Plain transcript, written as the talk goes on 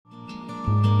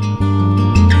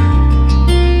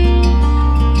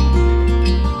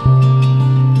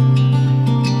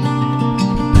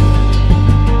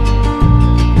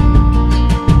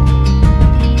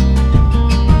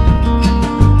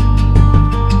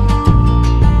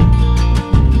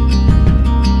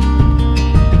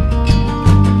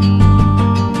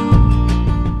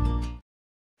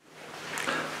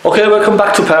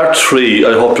back to part 3.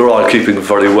 I hope you're all keeping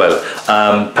very well.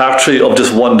 Part 3 of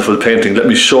this wonderful painting. Let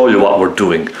me show you what we're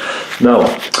doing. Now,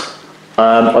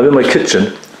 I'm in my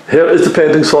kitchen. Here is the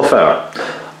painting so far.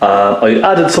 I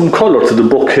added some colour to the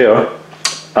book here,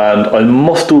 and I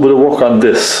must do a bit of work on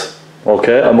this.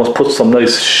 Okay, I must put some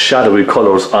nice shadowy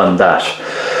colours on that.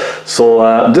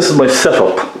 So this is my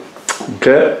setup.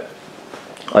 Okay,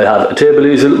 I have a table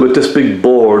easel with this big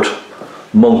board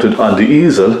mounted on the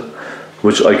easel,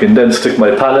 which I can then stick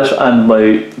my palette and my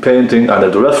painting and I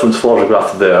have the reference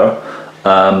photograph there,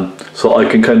 so I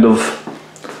can kind of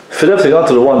fit everything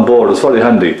onto the one board. It's very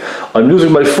handy. I'm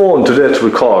using my phone today to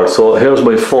record, so here's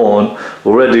my phone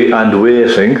ready and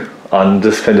waiting on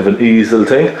this kind of an easel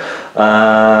thing.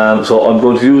 So I'm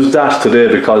going to use that today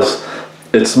because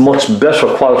it's much better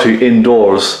quality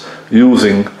indoors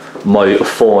using my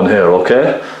phone here.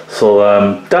 Okay, so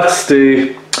that's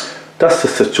the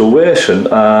situation.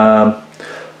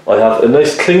 I have a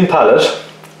nice clean palette,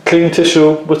 clean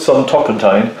tissue with some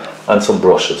turpentine and some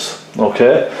brushes.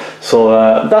 Okay, so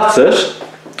that's it.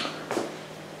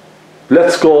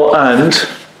 Let's go and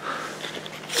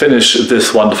finish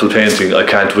this wonderful painting. I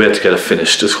can't wait to get it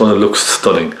finished. It's going to look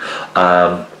stunning.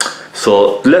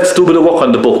 So let's do a bit of work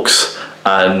on the books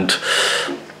and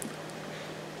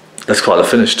let's call it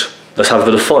finished. Let's have a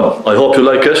bit of fun. I hope you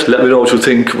like it. Let me know what you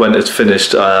think when it's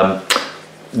finished.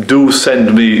 Do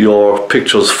send me your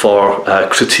pictures for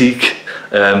critique,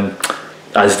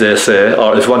 as they say,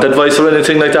 or if you want advice or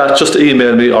anything like that, just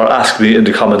email me or ask me in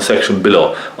the comment section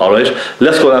below. Alright,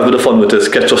 let's go and have a bit of fun with this.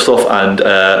 Get your stuff and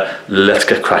let's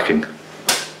get cracking.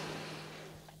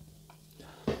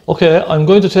 Okay, I'm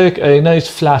going to take a nice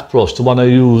flat brush, the one I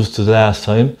used the last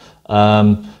time.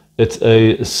 It's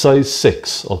a size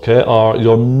 6, okay, or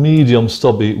your medium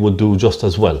stubby would do just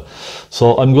as well.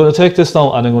 So I'm going to take this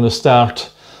now and I'm going to start.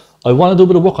 I want to do a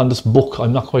bit of work on this book.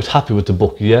 I'm not quite happy with the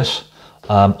book yet.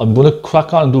 I'm going to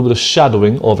crack on and do a bit of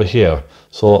shadowing over here.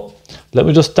 So let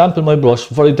me just dampen my brush,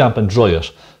 very damp, and dry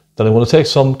it. Then I'm going to take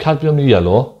some cadmium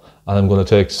yellow and I'm going to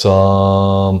take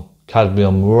some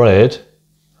cadmium red.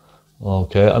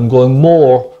 Okay, I'm going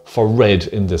more for red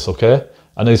in this, okay?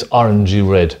 A nice orangey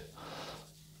red.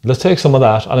 Let's take some of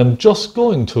that and I'm just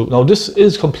going to, now this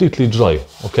is completely dry,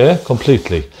 okay,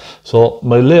 completely. So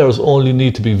my layers only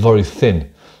need to be very thin.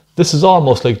 This is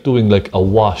almost like doing like a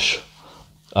wash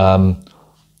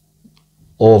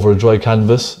over a dry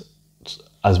canvas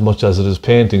as much as it is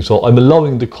painting. So I'm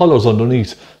allowing the colours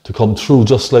underneath to come through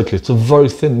just slightly. It's a very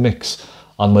thin mix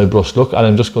on my brush, look, and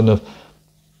I'm just going to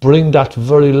bring that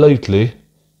very lightly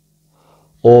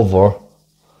over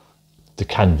the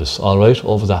canvas, all right,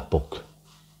 over that book.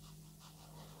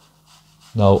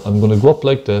 Now I'm going to go up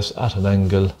like this at an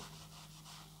angle.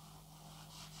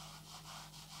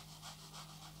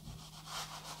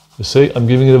 You see, I'm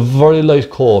giving it a very light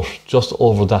coat just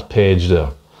over that page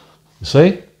there. You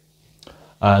see?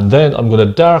 And then I'm going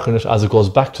to darken it as it goes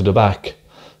back to the back.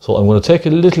 So I'm going to take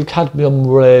a little cadmium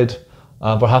red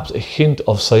and perhaps a hint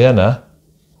of sienna,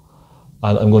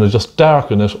 and I'm going to just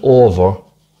darken it over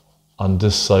on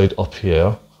this side up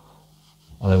here.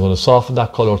 And I'm going to soften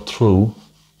that colour through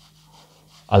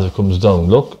as it comes down.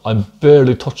 Look, I'm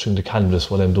barely touching the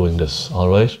canvas when I'm doing this, all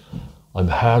right? I'm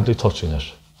hardly touching it.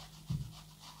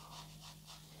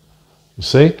 You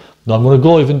see? Now I'm going to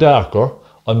go even darker.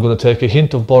 I'm going to take a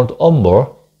hint of burnt umber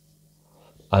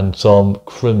and some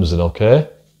crimson, okay?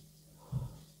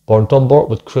 Burnt umber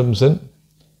with crimson.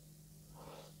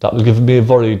 That will give me a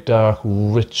very dark,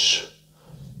 rich,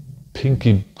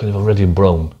 pinky, kind of a reddy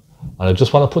brown. And I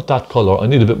just want to put that colour. I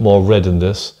need a bit more red in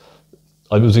this.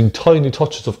 I'm using tiny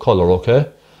touches of colour, okay?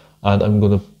 And I'm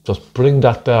going to just bring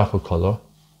that darker colour.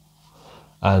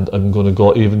 And I'm going to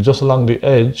go even just along the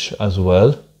edge as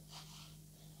well.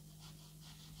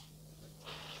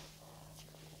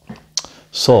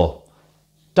 So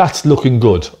that's looking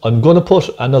good. I'm going to put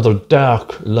another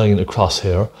dark line across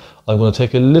here. I'm going to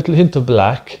take a little hint of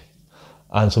black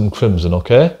and some crimson,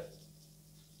 okay?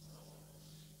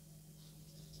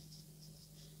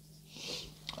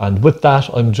 And with that,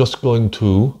 I'm just going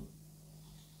to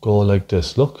go like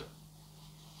this, look.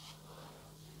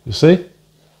 You see?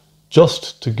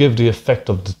 Just to give the effect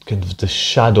of the kind of the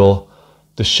shadow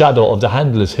of the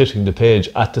handle is hitting the page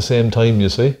at the same time, you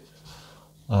see?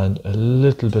 And a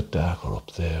little bit darker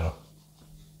up there.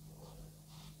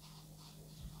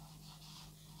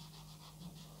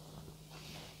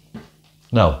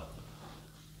 Now,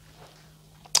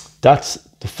 that's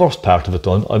the first part of it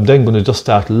done. I'm then going to just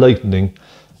start lightening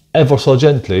ever so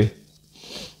gently.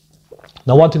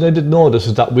 Now, one thing I did notice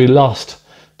is that we lost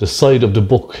the side of the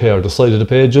book here, the side of the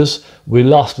pages. We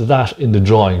lost that in the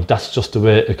drawing. That's just the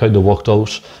way it kind of worked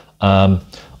out.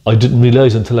 I didn't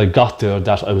realise until I got there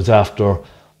that I was after,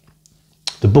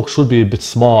 the book should be a bit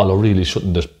smaller really,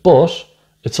 shouldn't it? But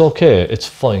it's okay, it's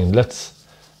fine.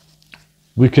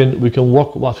 We can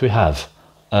work with what we have.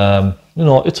 You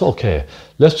know, it's okay.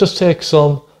 Let's just take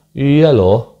some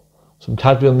yellow, some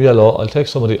cadmium yellow. I'll take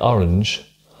some of the orange,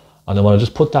 and I want to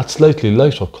just put that slightly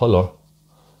lighter colour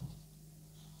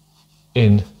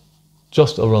in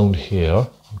just around here,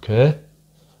 okay?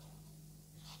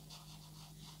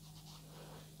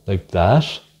 Like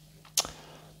that.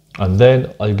 And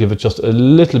then I'll give it just a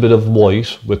little bit of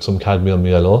white with some cadmium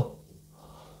yellow,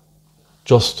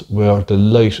 just where the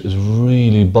light is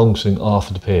really bouncing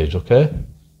off the page, okay?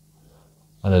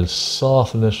 And I'll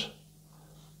soften it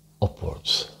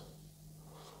upwards.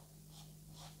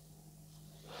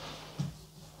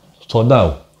 So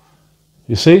now,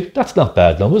 you see, that's not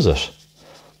bad now, is it?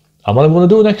 And what I'm going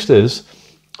to do next is,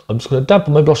 I'm just going to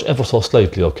dampen my brush ever so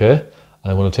slightly, okay?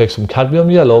 And I'm going to take some cadmium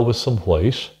yellow with some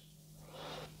white.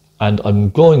 And I'm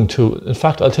going to, in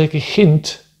fact, I'll take a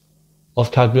hint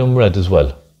of cadmium red as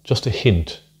well. Just a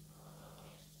hint.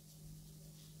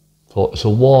 So it's a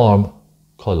warm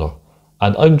colour.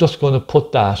 And I'm just going to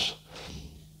put that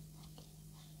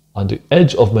on the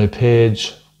edge of my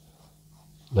page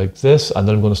like this. And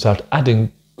then I'm going to start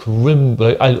adding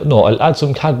I'll add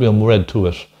some cadmium red to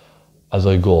it as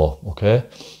I go, okay?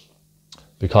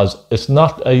 Because it's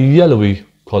not a yellowy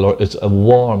colour, it's a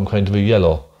warm kind of a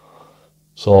yellow.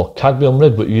 So cadmium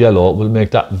red with yellow will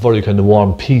make that very kind of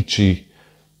warm peachy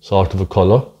sort of a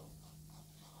colour.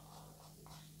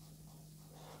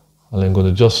 And I'm going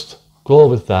to just go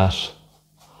with that,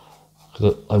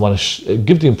 because I want to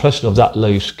give the impression of that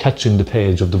light catching the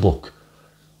page of the book.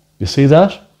 You see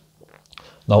that?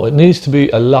 Now it needs to be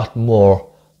a lot more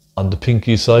on the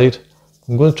pinky side.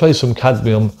 I'm going to try some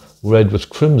cadmium red with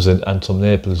crimson and some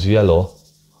Naples yellow.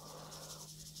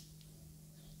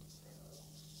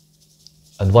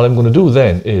 And what I'm going to do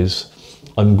then is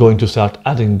I'm going to start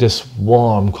adding this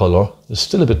warm colour. It's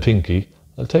still a bit pinky.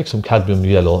 I'll take some cadmium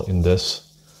yellow in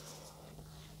this.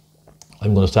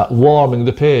 I'm going to start warming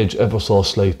the page ever so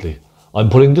slightly. I'm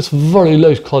putting this very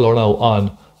light colour now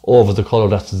on over the colour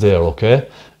that's there, okay?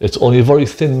 It's only a very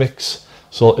thin mix,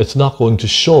 so it's not going to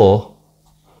show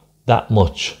that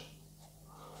much.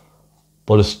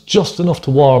 But it's just enough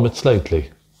to warm it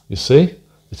slightly. You see?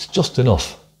 It's just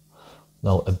enough.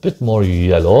 Now a bit more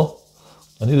yellow.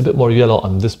 I need a bit more yellow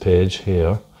on this page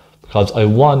here, because I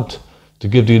want to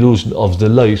give the illusion of the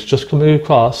light just coming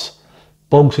across,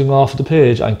 bouncing off the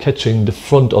page and catching the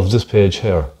front of this page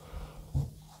here.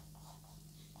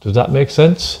 Does that make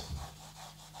sense?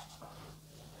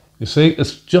 You see,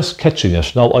 it's just catching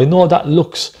it. Now I know that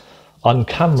looks, on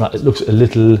camera, it looks a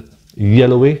little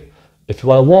yellowy. If you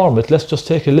want to warm it, let's just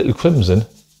take a little crimson,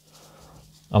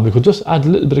 and we could just add a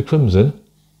little bit of crimson,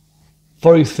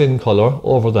 very thin colour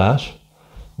over that.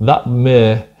 That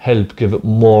may help give it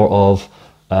more of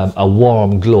a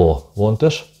warm glow, won't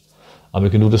it? And we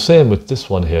can do the same with this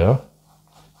one here. A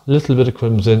little bit of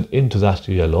crimson into that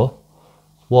yellow.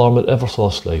 Warm it ever so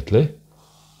slightly.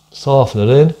 Soften it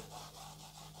in.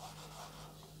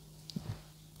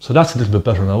 So that's a little bit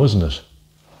better now, isn't it?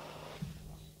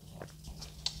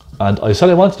 And I said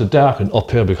I wanted to darken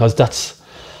up here because that's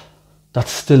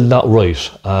still not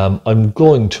right. I'm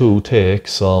going to take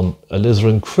some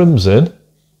alizarin crimson.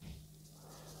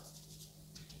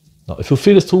 Now, if you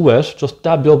feel it's too wet, just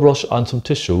dab your brush on some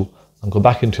tissue and go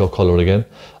back into your colour again.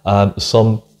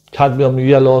 Some cadmium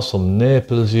yellow, some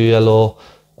Naples yellow,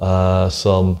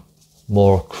 some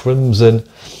more crimson.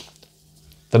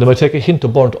 Then I might take a hint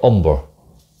of burnt umber.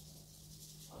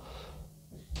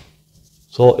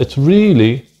 So it's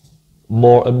really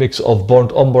more a mix of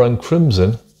burnt umber and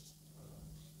crimson,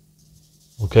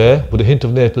 okay, with a hint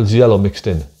of Naples yellow mixed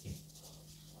in.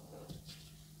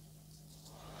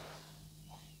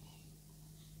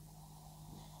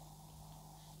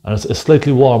 And it's a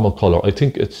slightly warmer colour. I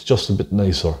think it's just a bit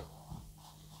nicer.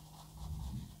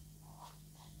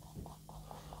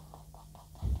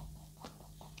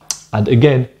 And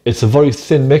again, it's a very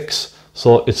thin mix,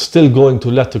 so it's still going to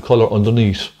let the colour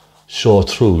underneath show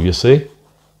through, you see?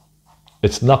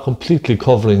 It's not completely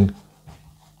covering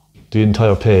the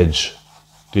entire page,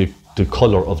 the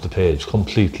colour of the page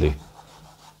completely.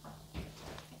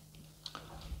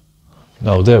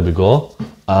 Now there we go.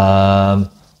 I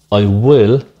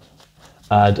will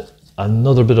add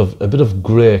another bit of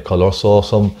grey colour, so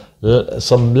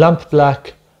some lamp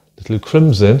black, little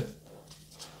crimson.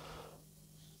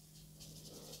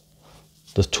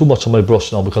 There's too much on my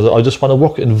brush now because I just want to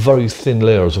work in very thin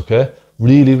layers, okay?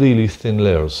 Really, really thin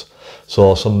layers.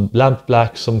 So some lamp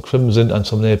black, some crimson and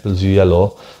some Naples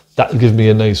yellow. That'll give me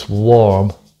a nice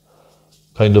warm,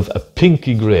 kind of a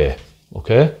pinky grey,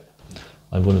 okay?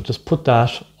 I'm going to just put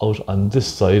that out on this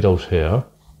side out here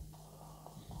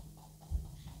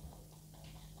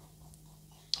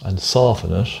and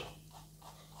soften it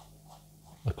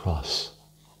across.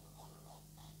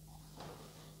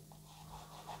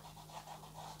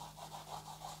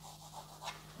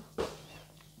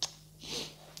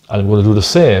 And I'm going to do the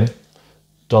same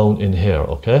down in here,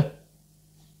 okay?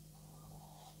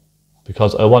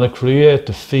 Because I want to create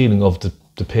the feeling of the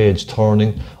page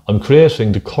turning. I'm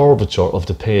creating the curvature of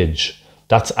the page.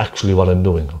 That's actually what I'm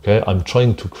doing, okay? I'm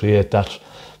trying to create that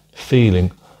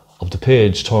feeling of the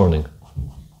page turning.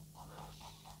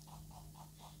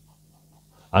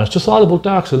 And it's just all about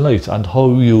darks and lights and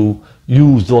how you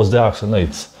use those darks and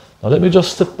lights. Now let me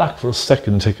just step back for a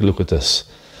second and take a look at this.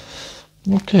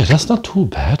 Okay, that's not too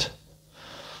bad.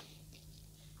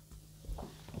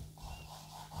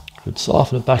 Could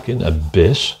soften it back in a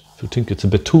bit. If you think it's a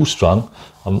bit too strong,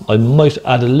 I might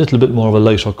add a little bit more of a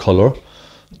lighter colour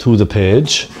to the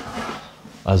page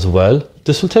as well.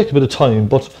 This will take a bit of time,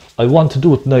 but I want to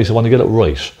do it nice. I want to get it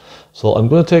right. So I'm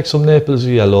going to take some Naples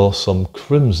yellow, some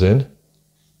crimson.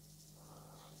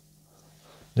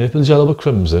 Naples yellow with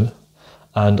crimson.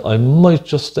 And I might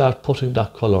just start putting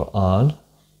that colour on.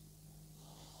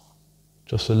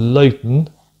 Just to lighten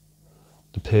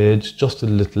the page just a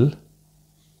little.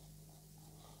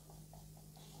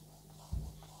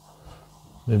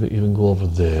 Maybe even go over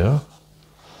there.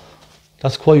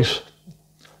 That's quite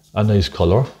a nice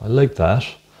colour. I like that.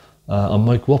 I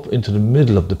might go up into the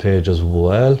middle of the page as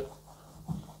well.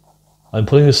 I'm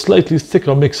putting a slightly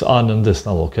thicker mix on in this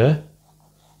now, okay?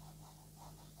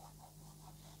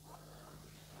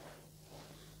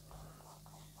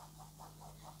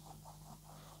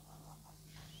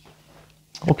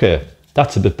 Okay,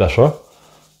 that's a bit better.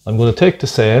 I'm going to take the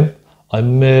same. I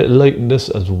may lighten this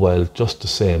as well, just the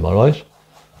same, all right?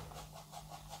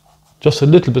 Just a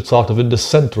little bit sort of in the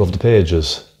center of the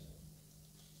pages.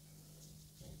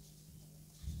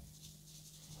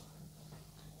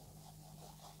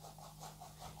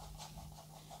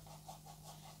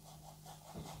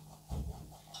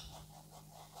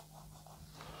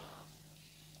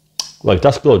 Right,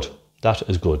 that's good. That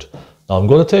is good. Now I'm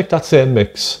going to take that same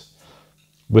mix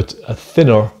with a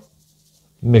thinner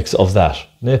mix of that,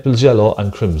 Naples yellow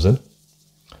and crimson.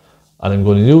 And I'm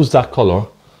going to use that colour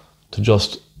to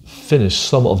just finish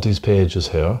some of these pages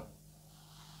here.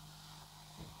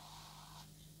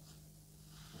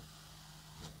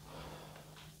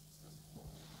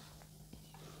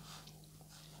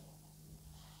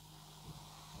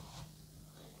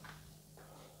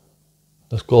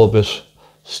 Let's go a bit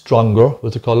stronger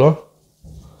with the colour.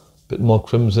 A bit more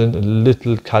crimson, a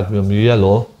little cadmium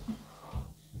yellow.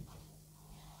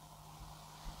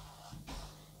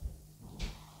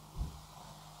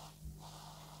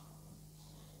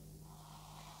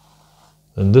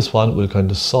 And this one will kind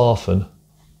of soften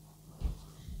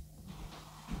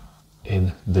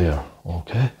in there,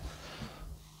 okay?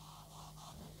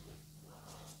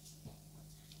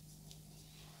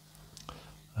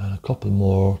 And a couple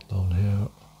more down here.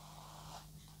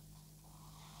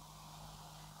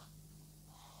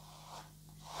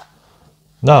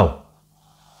 Now,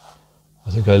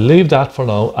 I think I'll leave that for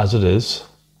now as it is.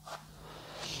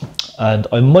 And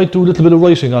I might do a little bit of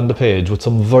writing on the page with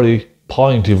some very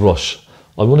pointy brush.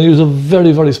 I'm going to use a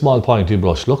very, very small pointy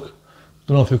brush, look.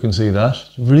 Don't know if you can see that.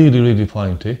 It's really, really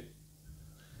pointy.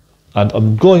 And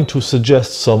I'm going to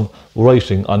suggest some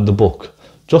writing on the book,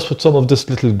 just with some of this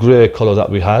little grey colour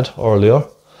that we had earlier.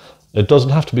 It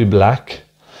doesn't have to be black.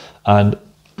 And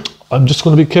I'm just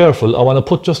going to be careful. I want to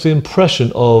put just the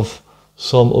impression of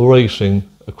some writing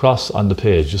across on the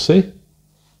page, you see?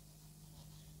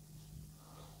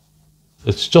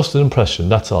 It's just an impression,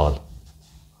 that's all.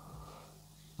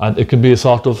 And it can be a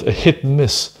sort of a hit and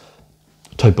miss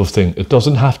type of thing. It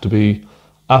doesn't have to be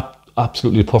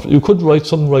absolutely perfect. You could write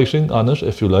some writing on it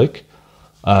if you like.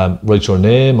 Write your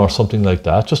name or something like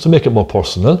that, just to make it more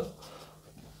personal.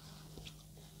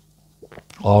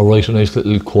 Or write a nice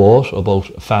little quote about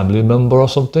a family member or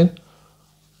something.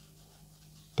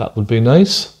 That would be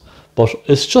nice. But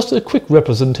it's just a quick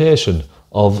representation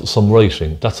of some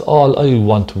writing. That's all I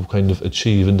want to kind of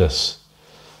achieve in this.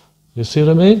 You see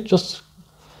what I mean? Just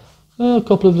a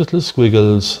couple of little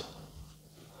squiggles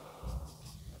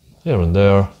here and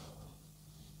there.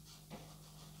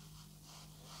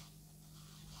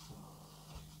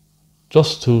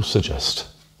 Just to suggest.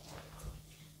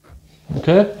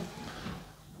 Okay?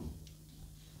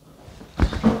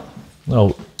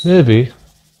 Now, maybe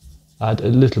add a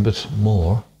little bit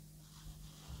more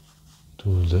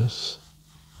to this.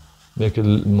 make it a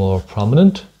little more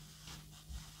prominent.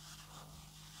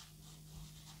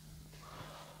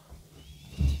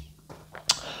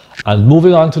 And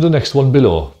moving on to the next one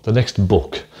below, the next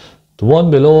book. The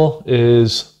one below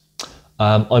is,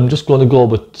 I'm just going to go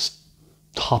with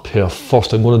top here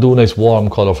first. I'm going to do a nice warm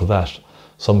colour for that.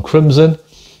 Some crimson,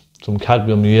 some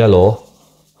cadmium yellow,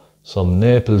 some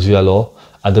Naples yellow.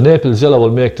 And the Naples yellow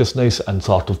will make this nice and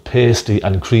sort of pasty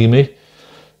and creamy.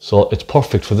 So it's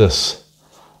perfect for this.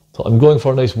 So I'm going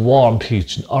for a nice warm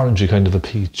peach, an orangey kind of a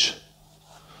peach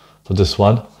for this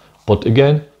one. But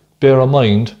again, bear in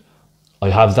mind, I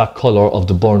have that colour of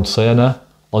the burnt sienna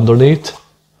underneath.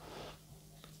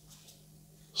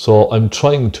 So I'm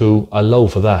trying to allow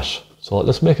for that. So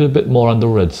let's make it a bit more on the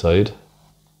red side.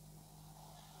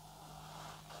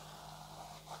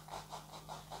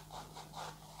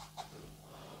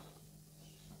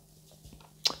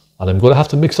 And I'm going to have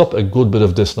to mix up a good bit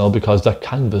of this now because that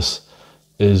canvas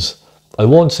is, I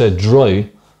won't say dry,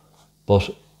 but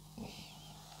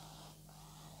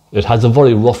it has a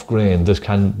very rough grain, this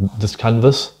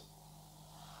canvas.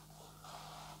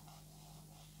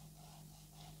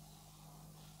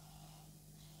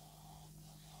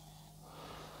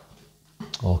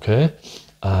 Okay,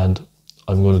 and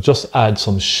I'm going to just add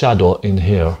some shadow in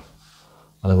here.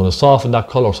 And I'm going to soften that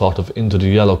colour sort of into the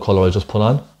yellow colour I just put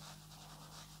on.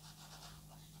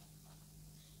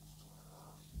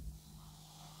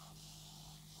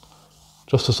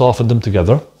 Just to soften them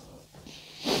together.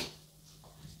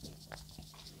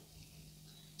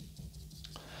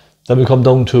 Then we come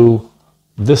down to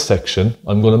this section.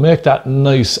 I'm going to make that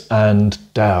nice and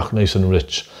dark, nice and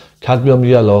rich. Cadmium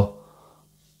yellow,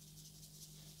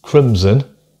 crimson.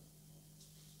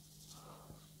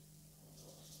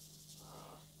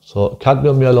 So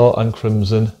cadmium yellow and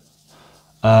crimson.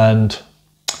 And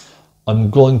I'm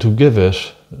going to give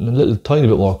it a little tiny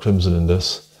bit more crimson in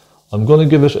this. I'm going to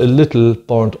give it a little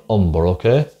burnt umber,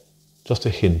 okay? Just a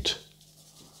hint.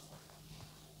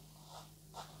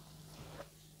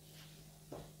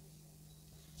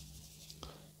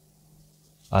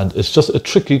 And it's just a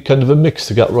tricky kind of a mix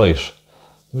to get right.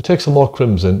 If we take some more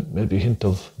crimson, maybe a hint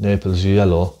of Naples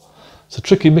yellow. It's a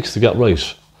tricky mix to get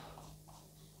right.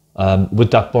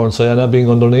 With that burnt sienna being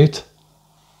underneath.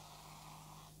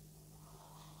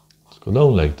 Let's go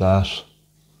down like that.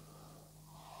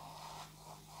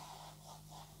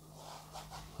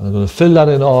 And I'm going to fill that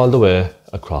in all the way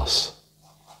across.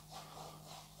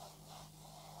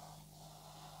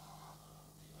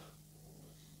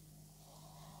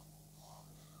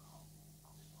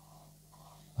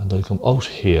 And I'll come out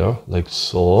here like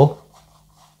so.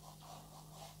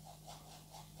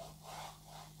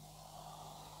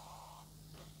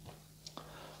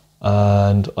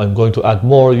 And I'm going to add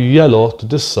more yellow to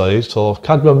this side. So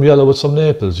cadmium yellow with some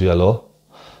Naples yellow.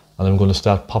 And I'm going to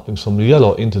start popping some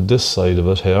yellow into this side of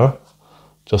it here,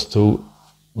 just to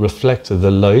reflect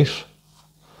the light,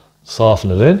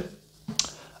 soften it in.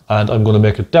 And I'm going to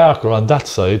make it darker on that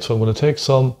side. So I'm going to take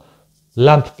some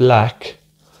lamp black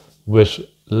with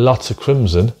lots of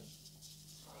crimson.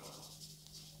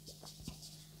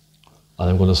 And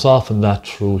I'm going to soften that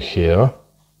through here.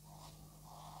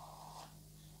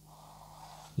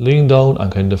 Lean down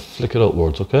and kind of flick it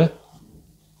outwards, okay?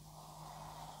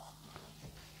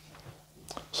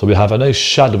 So we have a nice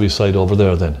shadowy side over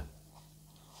there then.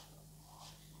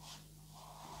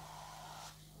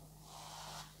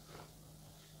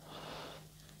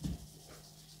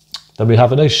 Then we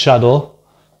have a nice shadow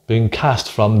being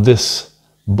cast from this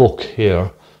book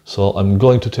here. So I'm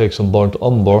going to take some burnt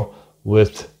umber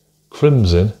with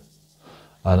crimson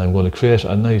and I'm going to create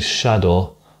a nice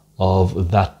shadow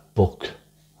of that book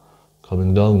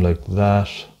coming down like that.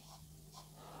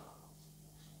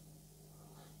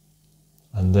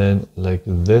 And then like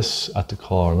this at the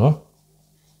corner.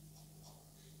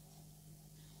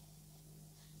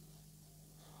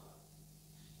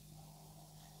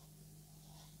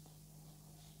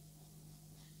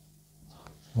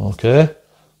 Okay.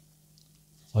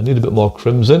 I need a bit more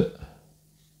crimson.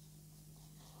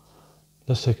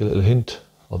 Let's take a little hint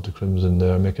of the crimson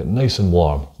there, make it nice and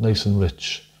warm, nice and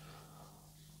rich.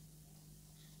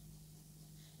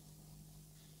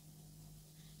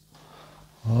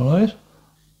 All right.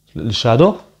 Little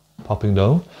shadow popping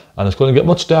down, and it's going to get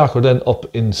much darker then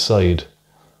up inside,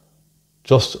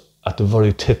 just at the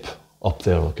very tip up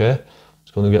there, okay?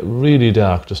 It's going to get really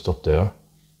dark just up there,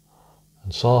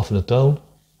 and soften it down.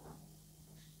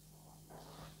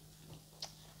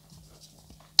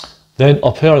 Then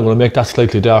up here I'm going to make that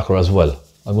slightly darker as well.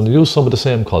 I'm going to use some of the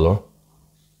same colour.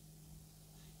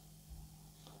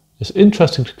 It's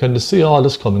interesting to kind of see all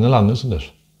this coming along, isn't it?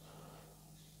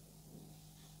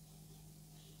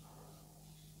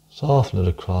 Soften it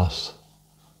across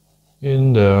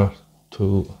in there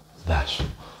to that.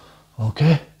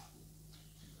 Okay.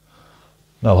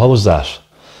 Now, how was that?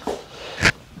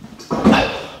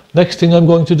 Next thing I'm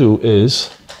going to do is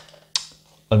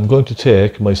I'm going to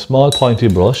take my small pointy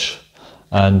brush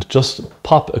and just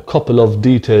pop a couple of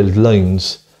detailed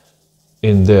lines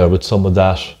in there with some of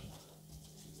that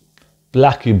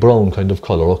blacky brown kind of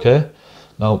colour, okay?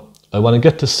 Now, I want to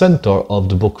get the centre of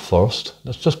the book first.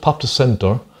 Let's just pop the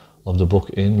centre of the book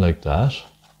in like that,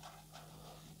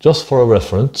 just for a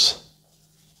reference.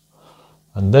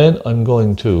 And then I'm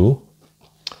going to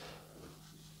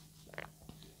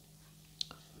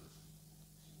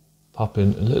pop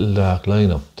in a little dark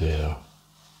line up there,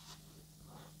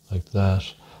 like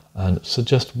that, and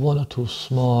suggest one or two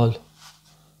small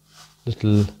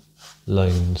little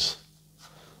lines,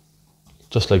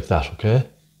 just like that, okay?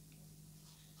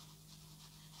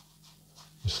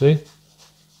 You see?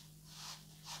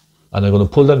 And I'm going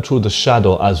to pull them through the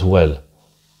shadow as well.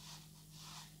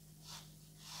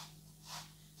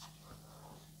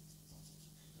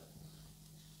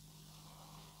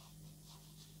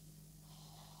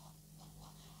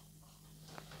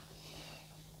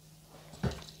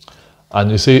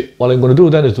 And you see, what I'm going to do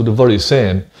then is do the very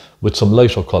same with some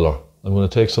lighter colour. I'm going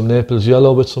to take some Naples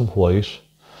yellow with some white,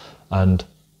 and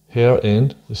here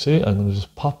in, you see, I'm going to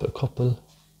just pop a couple,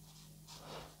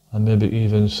 and maybe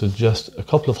even suggest a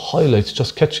couple of highlights,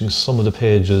 just catching some of the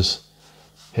pages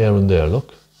here and there,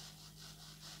 look.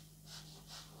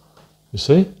 You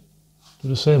see? Do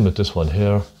the same with this one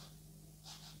here.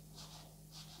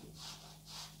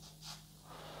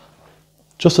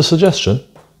 Just a suggestion.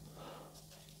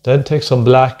 Then take some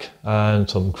black and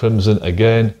some crimson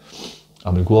again.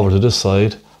 I'm going to go over to this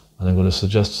side and I'm going to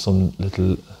suggest some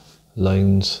little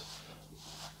lines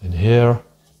in here.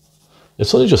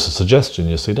 It's only just a suggestion,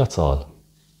 you see, that's all.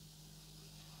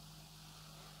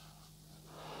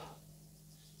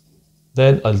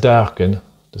 Then I'll darken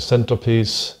the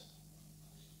centerpiece.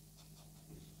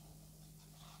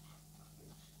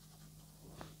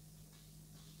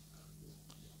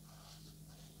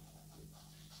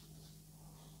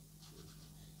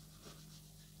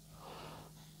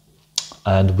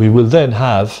 And we will then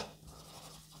have,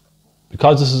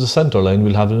 because this is the center line,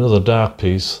 we'll have another dark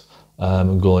piece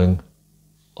going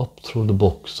up through the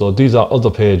book. So these are other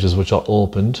pages which are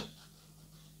opened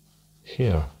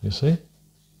here, you see?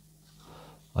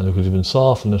 And you could even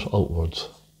soften it outwards,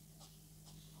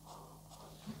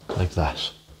 like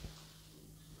that.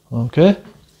 Okay?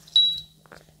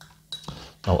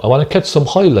 Now I want to catch some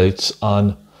highlights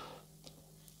on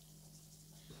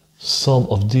some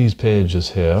of these pages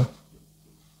here.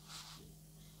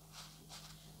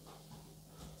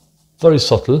 Very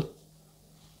subtle,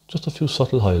 just a few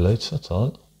subtle highlights, that's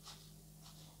all.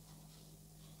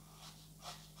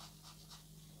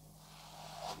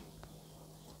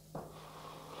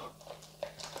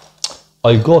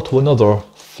 I'll go to another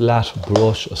flat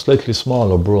brush, a slightly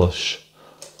smaller brush.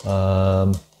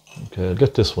 Okay, I'll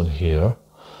get this one here,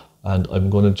 and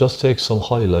I'm going to just take some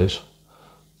highlight,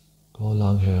 go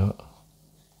along here.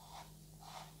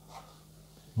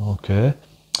 Okay,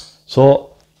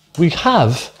 so we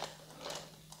have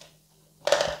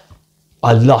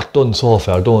a lot done so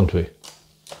far, don't we?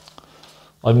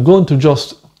 I'm going to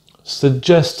just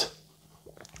suggest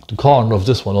the corner of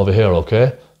this one over here,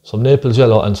 okay? Some Naples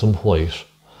yellow and some white.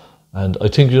 And I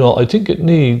think, you know, I think it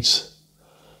needs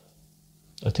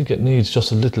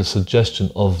just a little suggestion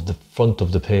of the front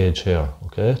of the page here,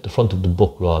 okay? The front of the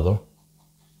book, rather.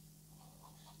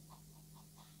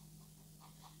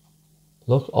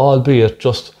 Look, albeit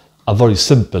just a very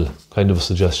simple kind of a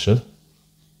suggestion.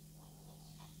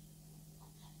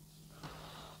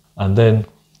 And then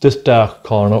this dark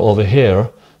corner over here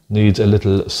needs a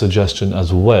little suggestion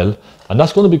as well. And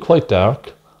that's going to be quite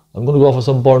dark. I'm going to go for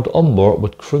some burnt umber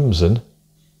with crimson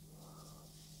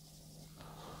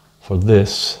for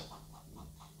this.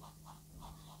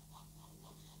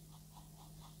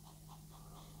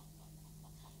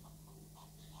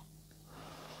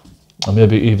 And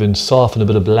maybe even soften a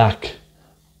bit of black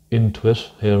into it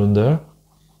here and there.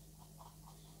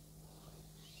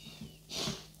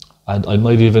 And I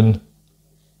might even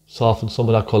soften some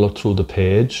of that colour through the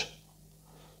page,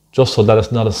 just so that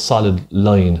it's not a solid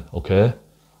line, okay?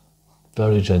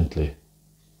 Very gently.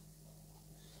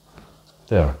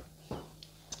 There.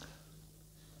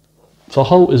 So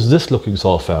how is this looking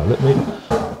so far?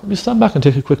 Let me stand back and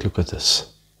take a quick look at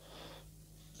this.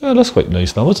 Yeah, that's quite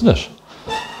nice now, isn't it?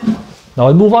 Now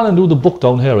I'll move on and do the book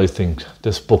down here, I think.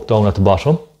 This book down at the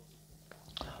bottom.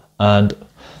 And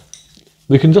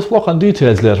we can just work on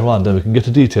details later on, then we can get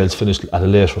the details finished at a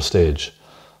later stage.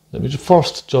 Let me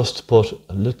first just put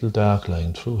a little dark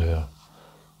line through here,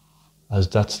 as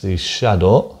that's the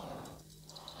shadow.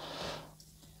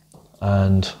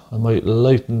 And I might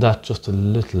lighten that just a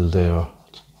little there.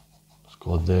 Let's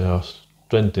go there,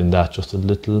 strengthen that just a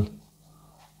little.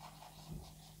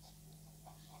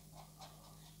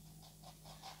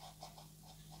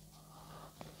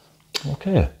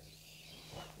 Okay,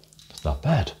 it's not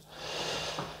bad.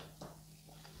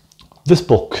 This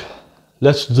book,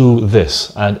 let's do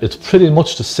this, and it's pretty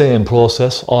much the same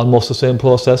process, almost the same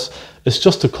process. It's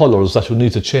just the colours that you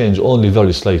need to change only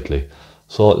very slightly.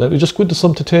 So let me just go into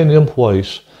some titanium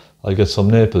white. I get some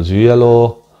Naples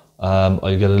yellow.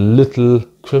 I get a little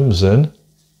crimson.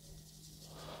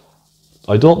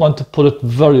 I don't want to put it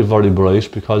very, very bright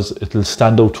because it'll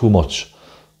stand out too much.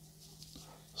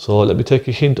 So let me take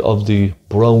a hint of the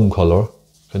brown colour,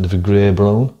 kind of a grey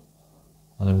brown.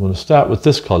 And I'm going to start with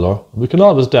this colour. We can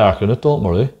always darken it, don't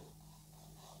worry.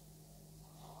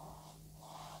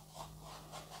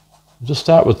 Just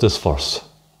start with this first.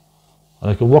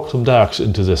 And I can work some darks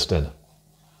into this then.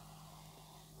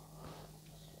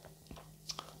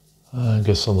 And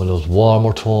get some of those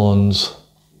warmer tones.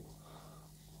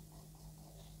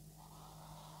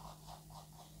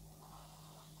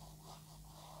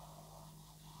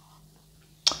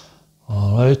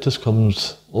 Alright, this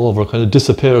comes over, kind of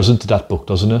disappears into that book,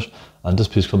 doesn't it? And this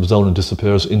piece comes down and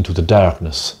disappears into the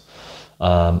darkness.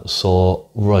 So,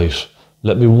 right,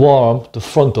 let me warm the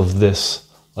front of this.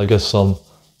 I get some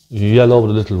yellow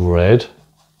with a little red.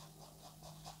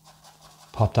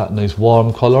 Pop that nice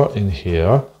warm colour in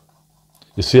here.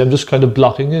 You see, I'm just kind of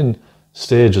blocking in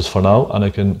stages for now, and I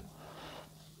can...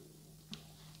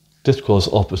 This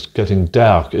goes up, it's getting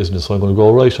dark, isn't it? So I'm going to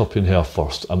go right up in here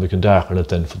first, and we can darken it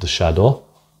then for the shadow.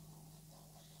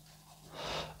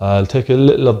 I'll take a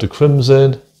little of the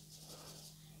crimson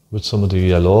with some of the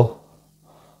yellow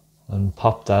and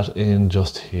pop that in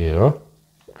just here.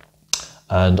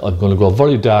 And I'm going to go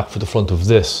very dark for the front of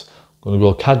this. I'm going to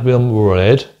go cadmium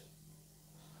red,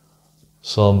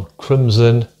 some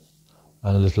crimson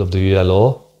and a little of the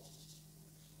yellow,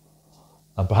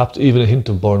 and perhaps even a hint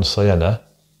of burnt sienna.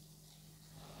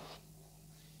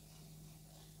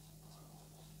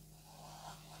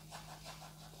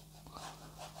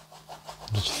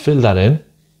 Just fill that in.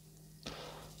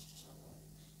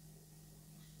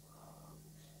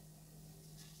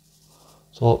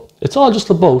 So it's all just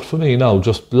about, for me now,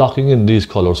 just blocking in these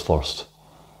colours first.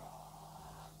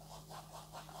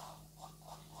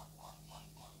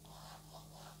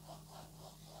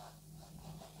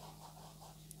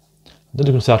 Then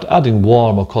you can start adding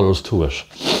warmer colours to it.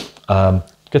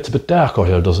 Gets a bit darker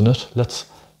here, doesn't it? Let's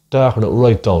darken it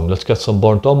right down. Let's get some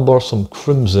burnt umber, some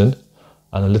crimson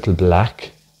and a little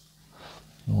black.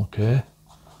 Okay,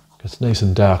 gets nice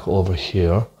and dark over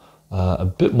here. A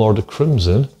bit more of the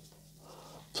crimson.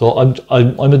 So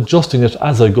I'm adjusting it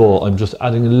as I go. I'm just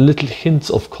adding little hints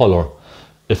of colour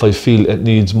if I feel it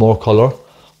needs more colour.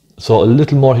 So a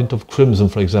little more hint of crimson,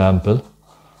 for example,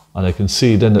 and I can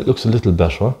see then it looks a little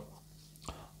better.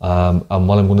 And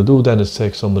what I'm going to do then is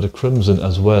take some of the crimson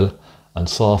as well and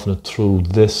soften it through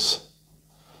this.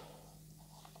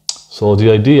 So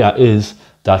the idea is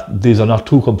that these are not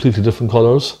two completely different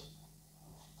colours.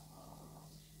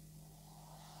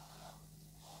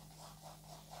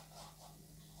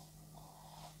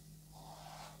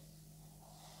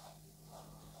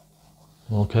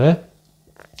 Okay,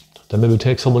 then maybe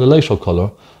take some of the lighter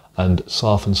colour and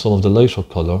soften some of the lighter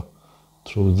colour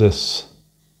through this,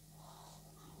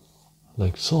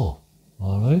 like so.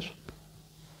 Alright,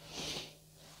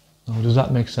 now does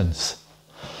that make sense?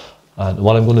 And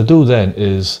what I'm going to do then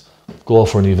is go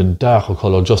for an even darker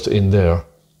colour just in there.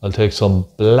 I'll take some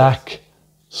black,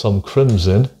 some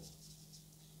crimson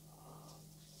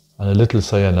and a little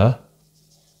sienna.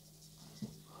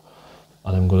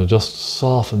 And I'm going to just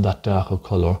soften that darker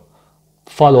colour.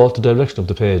 Follow the direction of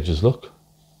the pages, look.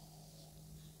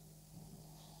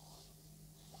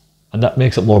 And that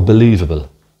makes it more believable,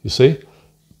 you see?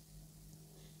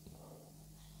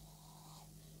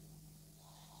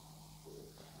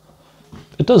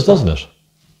 It does, doesn't it?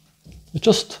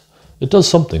 It does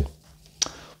something.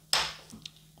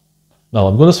 Now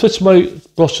I'm going to switch my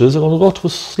brushes. I'm going to go to a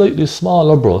slightly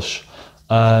smaller brush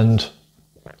and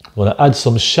I'm going to add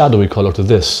some shadowy colour to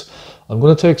this. I'm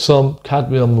going to take some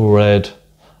cadmium red,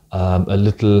 a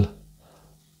little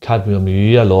cadmium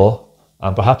yellow,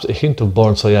 and perhaps a hint of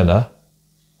burnt sienna.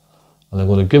 And I'm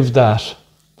going to give that,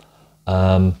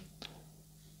 I'll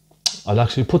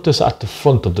actually put this at the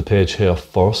front of the page here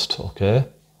first, okay?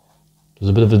 There's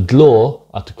a bit of a glow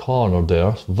at the corner there,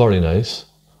 it's very nice.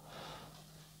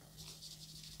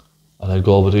 And I'll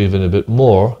go with even a bit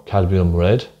more cadmium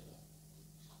red.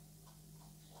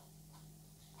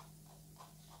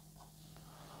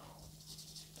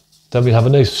 Then we have a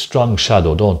nice strong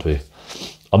shadow, don't we?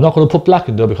 I'm not going to put black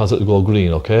in there because it'll go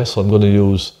green, okay? So I'm going to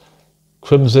use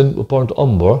crimson with burnt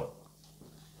umber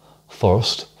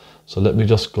first. So let me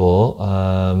just go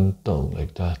down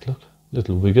like that, look,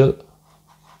 little wiggle.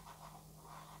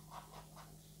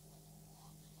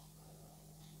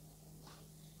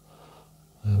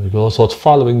 There we go, so it's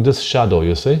following this shadow,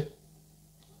 you see?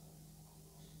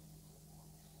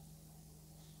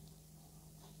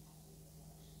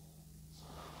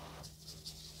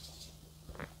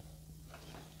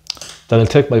 Then I'll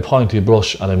take my pointy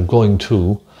brush and I'm going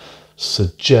to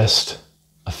suggest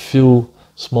a few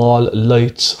small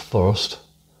lights first.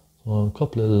 So a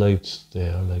couple of lights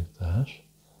there like that.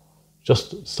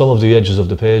 Just some of the edges of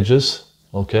the pages,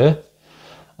 okay?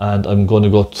 And I'm going to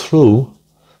go through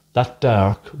that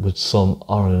dark with some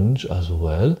orange as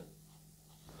well.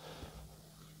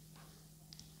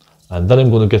 And then I'm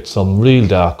going to get some real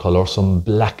dark colour, some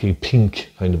blacky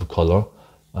pink kind of a colour.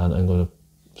 And I'm going to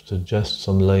suggest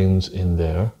some lines in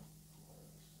there,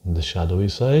 in the shadowy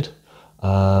side.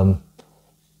 So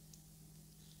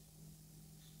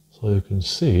you can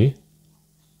see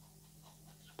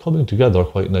it's coming together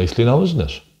quite nicely now, isn't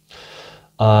it?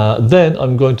 Then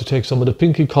I'm going to take some of the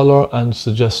pinky colour and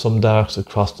suggest some darks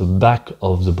across the back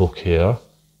of the book here,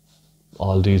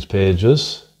 all these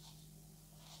pages.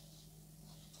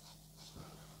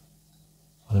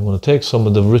 And I'm going to take some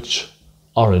of the rich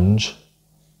orange,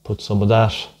 put some of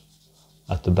that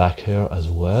at the back here as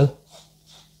well.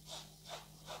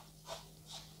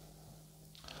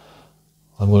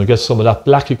 I'm going to get some of that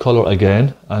blacky colour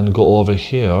again and go over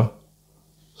here,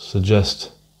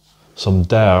 suggest some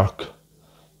dark,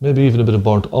 maybe even a bit of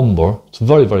burnt umber. It's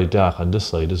very, very dark on this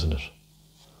side, isn't it?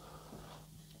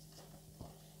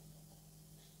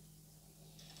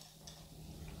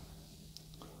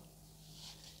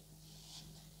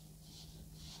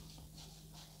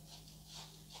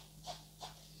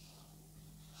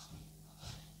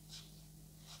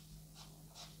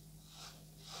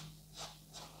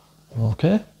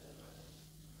 Okay,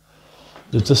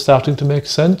 is this starting to make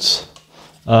sense?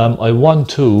 I want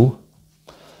to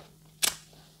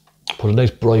put a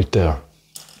nice bright there,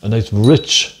 a nice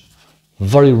rich,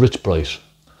 very rich bright.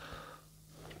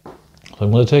 So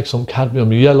I'm going to take some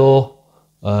cadmium yellow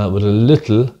with a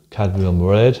little cadmium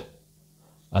red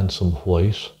and some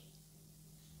white.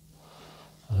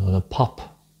 I'm going to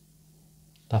pop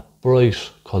that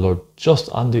bright colour just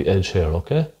on the edge here,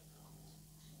 okay?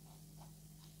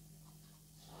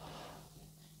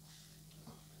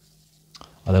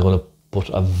 And I'm going to put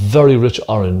a very rich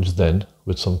orange then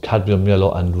with some cadmium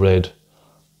yellow and red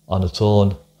on its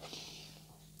own,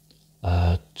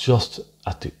 just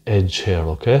at the edge here,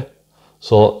 okay?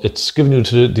 So it's giving you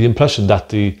the impression that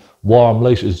the warm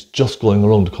light is just going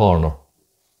around the corner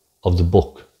of the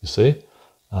book, you see?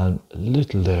 And a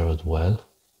little there as well.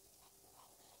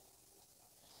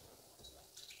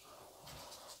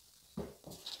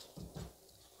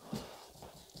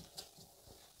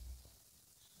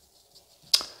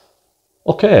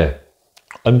 Okay,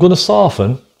 I'm going to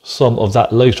soften some of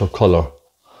that lighter colour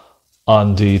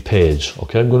on the page.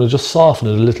 Okay, I'm going to just soften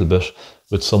it a little bit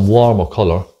with some warmer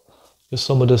colour. Just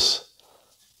some of this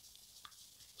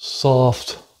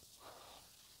soft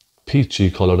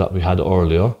peachy colour that we had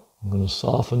earlier. I'm going to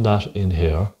soften that in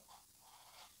here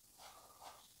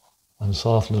and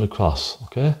soften it across,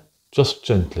 okay? Just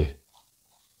gently.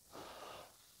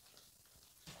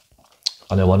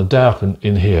 And I want to darken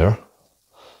in here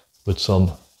with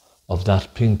some of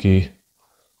that pinky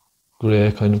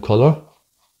grey kind of colour.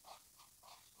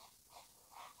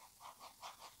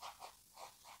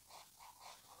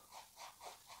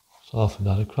 Soften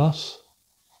that across.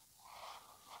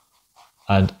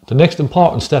 And the next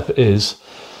important step is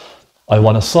I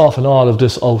want to soften all of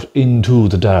this out into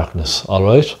the darkness,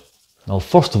 alright? Now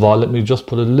first of all, let me just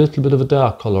put a little bit of a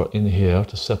dark colour in here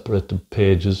to separate the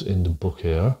pages in the book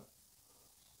here.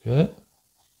 Okay.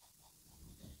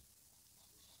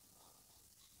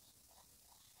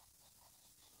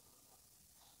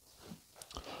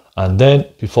 And then,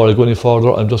 before I go any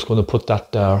further, I'm just going to put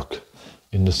that dark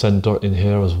in the centre in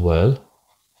here as well.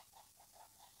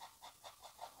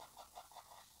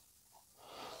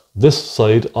 This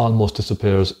side almost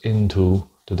disappears into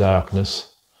the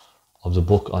darkness of the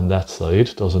book on that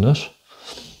side, doesn't it?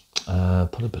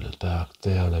 Put a bit of dark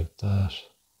there like that.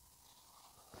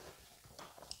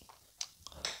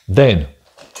 Then,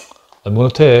 I'm going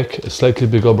to take a slightly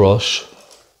bigger brush,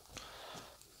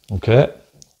 okay?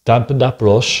 Dampen that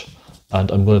brush, and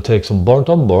I'm going to take some burnt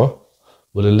umber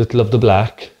with a little of the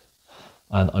black,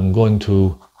 and I'm going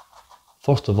to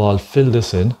first of all fill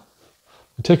this in.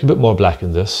 I'll take a bit more black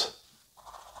in this.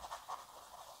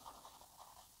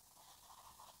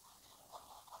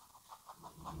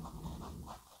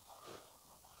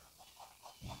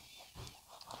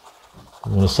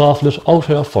 I'm going to soften it out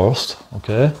here first,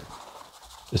 okay?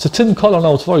 It's a thin colour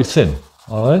now, it's very thin,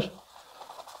 alright?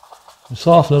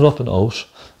 Soften it up and out.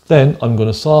 Then I'm going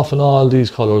to soften all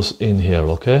these colours in here,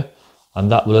 okay?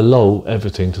 And that will allow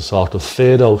everything to sort of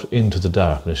fade out into the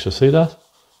darkness, you see that?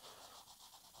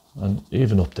 And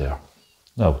even up there.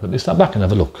 Now, let me stand back and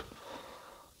have a look.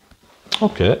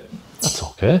 Okay, that's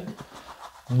okay.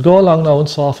 Go along now and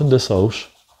soften this out.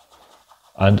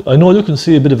 And I know you can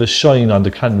see a bit of a shine on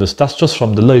the canvas. That's just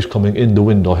from the light coming in the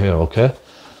window here, okay?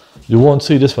 You won't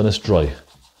see this when it's dry.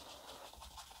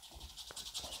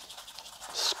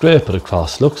 Scrape it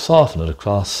across, look, soften it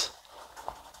across.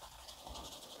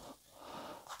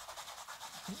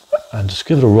 And just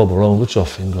give it a rub around with your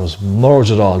fingers,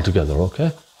 merge it all together,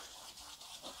 okay?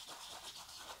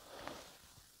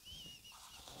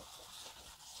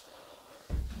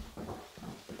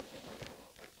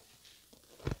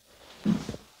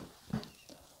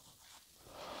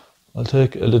 I'll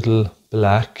take a little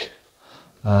black,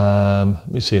 let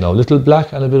me see now, a little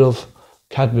black and a bit of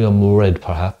cadmium red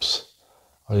perhaps,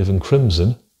 or even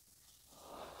crimson.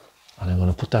 And I'm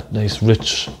going to put that nice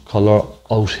rich colour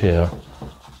out here.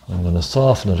 I'm going to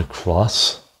soften it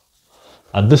across.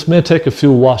 And this may take a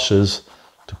few washes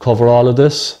to cover all of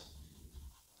this.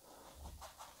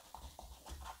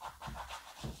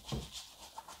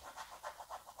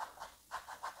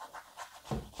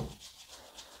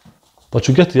 But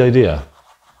you get the idea.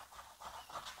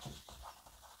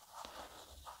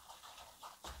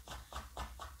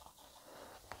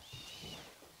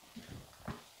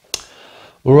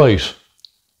 Right,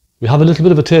 we have a little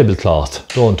bit of a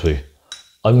tablecloth, don't we?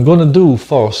 I'm going to do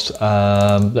first,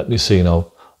 let me see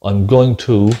now, I'm going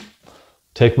to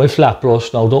take my flat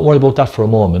brush. Now don't worry about that for a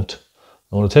moment.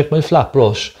 I'm going to take my flat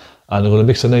brush and I'm going to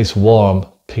mix a nice warm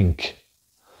pink,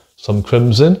 some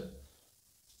crimson,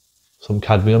 some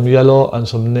cadmium yellow and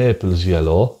some Naples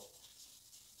yellow.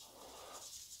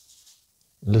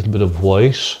 A little bit of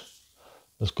white.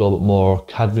 Let's go a bit more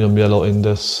cadmium yellow in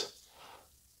this.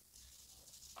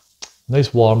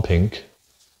 Nice warm pink.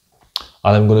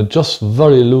 And I'm going to just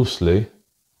very loosely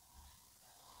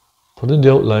put in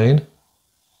the outline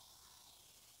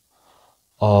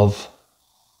of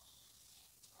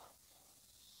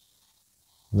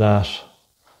that.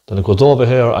 Then it goes over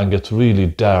here and gets really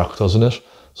dark, doesn't it?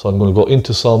 So I'm going to go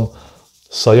into some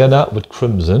sienna with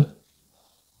crimson.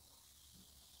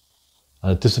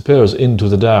 And it disappears into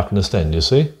the darkness then, you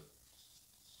see?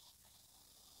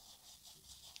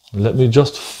 Let me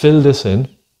just fill this in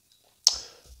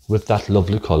with that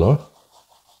lovely colour.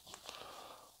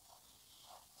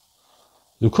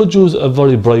 You could use a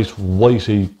very bright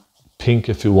whitey pink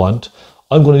if you want.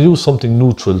 I'm going to use something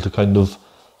neutral to kind of,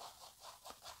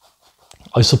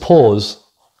 I suppose,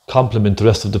 complement the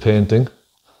rest of the painting.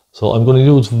 So I'm going to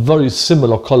use very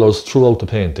similar colours throughout the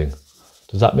painting.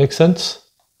 Does that make sense?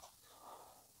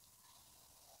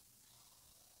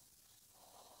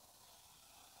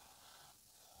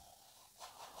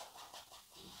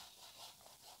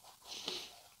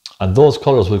 And those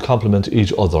colours will complement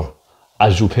each other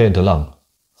as you paint along.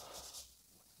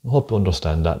 I hope you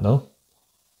understand that now.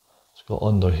 Let's go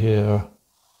under here.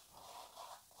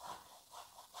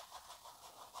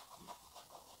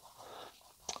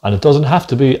 And it doesn't have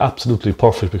to be absolutely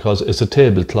perfect because it's a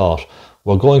tablecloth.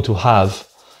 We're going to have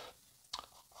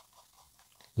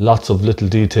lots of little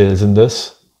details in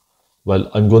this.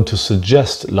 Well, I'm going to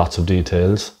suggest lots of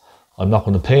details. I'm not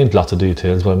going to paint lots of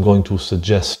details, but I'm going to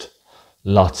suggest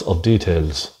lots of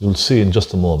details. You'll see in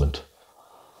just a moment.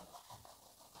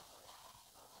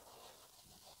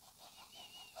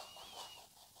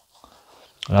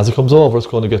 And as it comes over, it's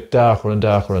going to get darker and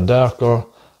darker and darker.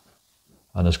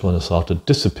 And it's going to sort of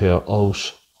disappear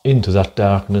out into that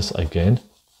darkness again.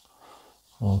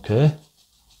 Okay.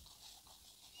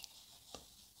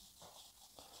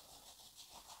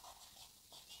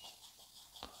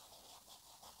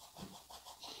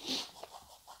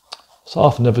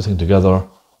 Soften everything together.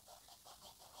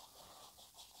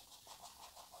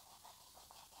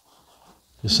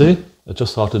 You see? It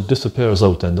just sort of disappears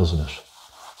out then, doesn't it?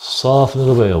 Soften it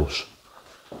away out.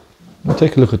 Now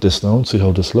take a look at this now and see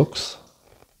how this looks.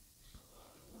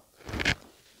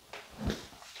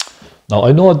 Now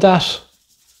I know that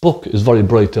book is very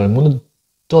bright there. I'm going to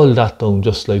dull that down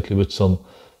just slightly with some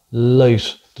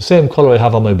light, the same colour I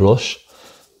have on my brush,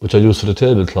 which I use for the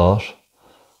tablecloth.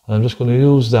 And I'm just going to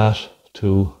use that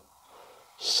to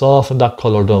Soften that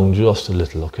colour down just a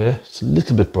little, okay? It's a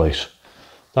little bit bright.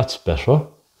 That's better.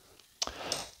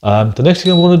 The next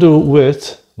thing I'm going to do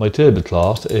with my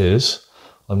tablecloth is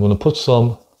I'm going to put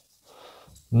some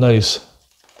nice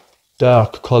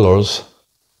dark colours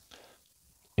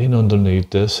in underneath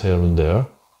this here and there.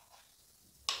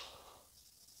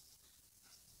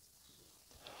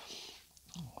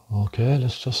 Okay,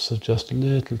 let's just suggest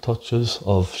little touches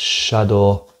of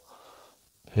shadow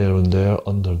here and there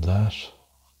under that.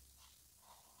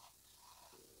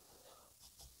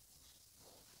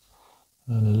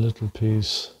 And a little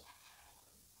piece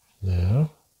there.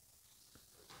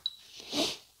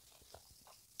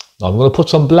 Now I'm going to put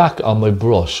some black on my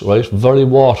brush, right? Very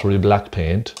watery black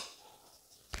paint.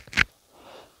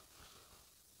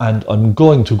 And I'm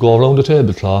going to go around the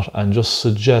tablecloth and just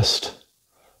suggest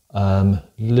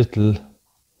little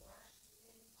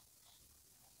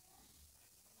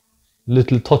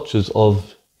touches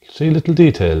of, see, little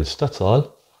details, that's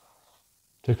all.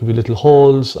 There could be little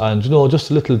holes and, you know,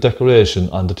 just a little decoration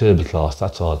on the tablecloth,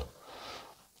 that's all.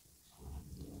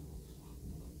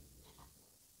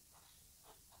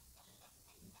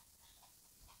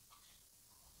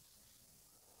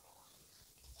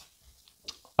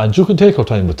 And you can take your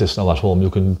time with this now at home. You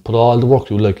can put all the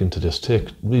work you like into this.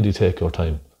 Really take your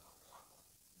time.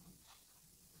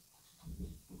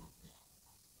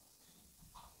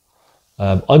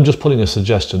 I'm just putting a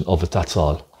suggestion of it, that's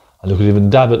all. And you could even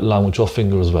dab it along with your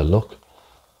finger as well, look.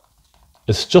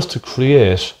 It's just to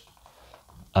create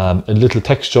a little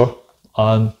texture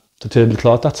on the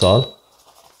tablecloth, that's all.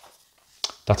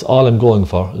 That's all I'm going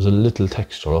for, is a little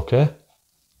texture, okay?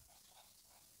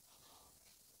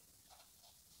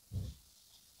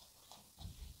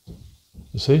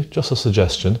 You see, just a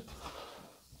suggestion.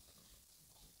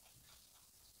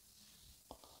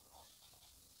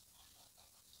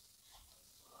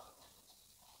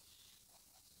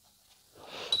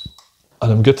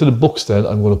 And I'm get to the books then,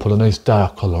 I'm going to put a nice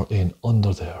dark colour in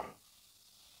under there.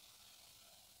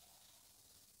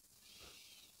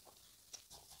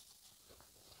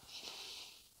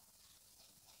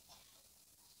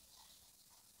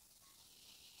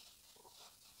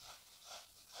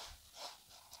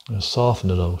 And soften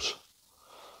it out.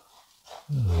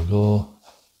 There we go.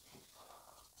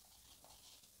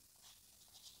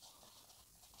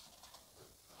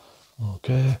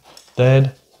 Okay,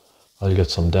 then I'll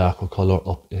get some darker colour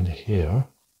up in here.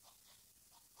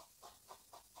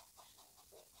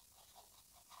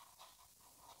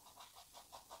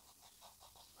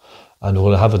 And we're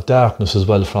going to have a darkness as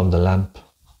well from the lamp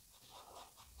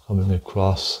coming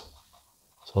across.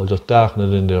 So I'll just darken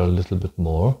it in there a little bit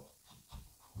more.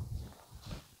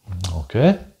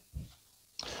 Okay.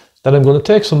 Then I'm going to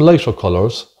take some lighter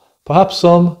colours, perhaps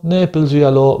some Naples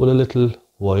yellow with a little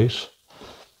white.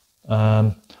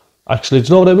 Actually, do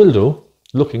you know what I will do?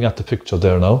 Looking at the picture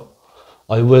there now,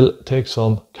 I will take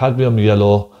some cadmium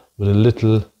yellow with a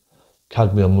little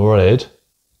cadmium red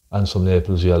and some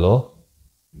Naples yellow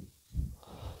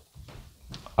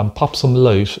and pop some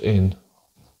light in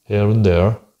here and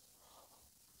there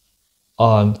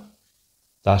on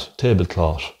that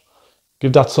tablecloth.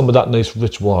 Give that some of that nice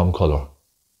rich warm colour.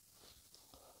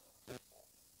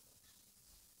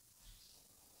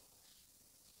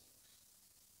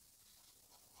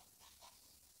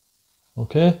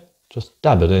 Okay, just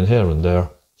dab it in here and there.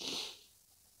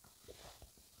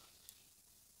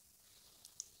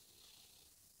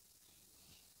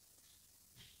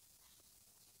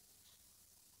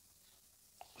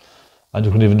 And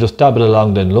you can even just dab it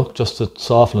along then, look, just to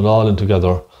soften it all in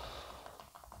together.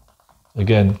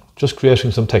 Again, just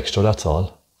creating some texture, that's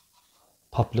all.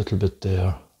 Pop a little bit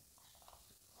there.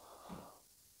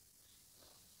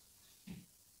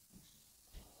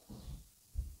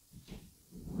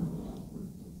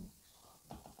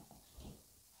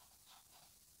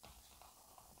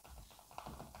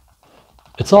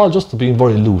 It's all just being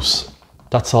very loose.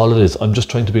 That's all it is. I'm just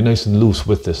trying to be nice and loose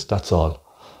with this, that's all.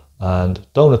 And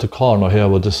down at the corner here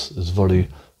where this is very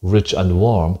rich and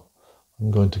warm,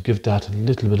 I'm going to give that a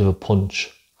little bit of a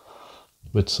punch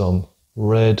with some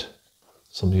red,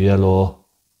 some yellow,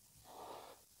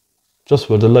 just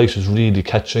where the light is really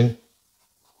catching.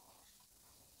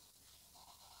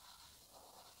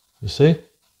 You see?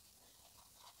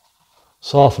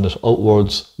 Soften it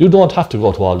outwards. You don't have to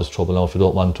go to all this trouble now if you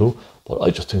don't want to, but I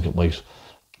just think it might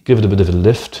give it a bit of a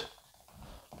lift.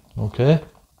 Okay?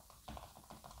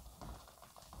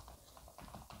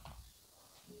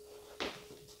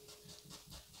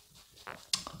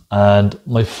 And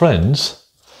my friends,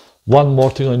 one more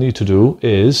thing I need to do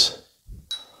is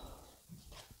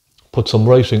put some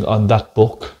writing on that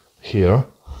book here.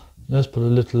 Let's put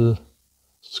a little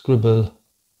scribble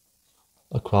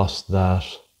across that.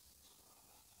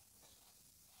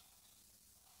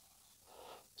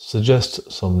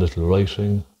 Suggest some little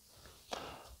writing,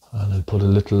 and I'll put a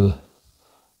little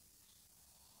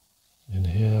in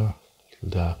here, little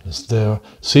darkness there.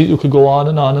 See, you could go on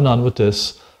and on and on with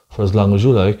this for as long as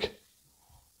you like.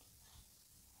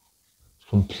 It's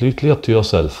completely up to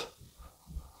yourself.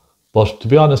 But to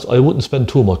be honest, I wouldn't spend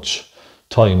too much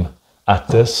time at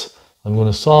this. I'm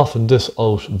going to soften this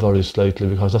out very slightly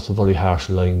because that's a very harsh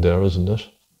line there, isn't it?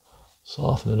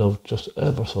 Soften it out just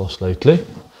ever so slightly.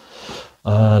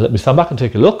 Let me stand back and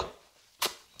take a look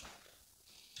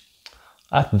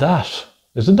at that.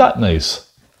 Isn't that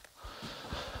nice?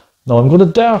 Now I'm going to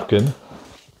darken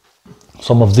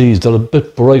some of these. They're a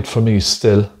bit bright for me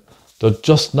still. They're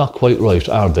just not quite right,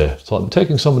 are they? So I'm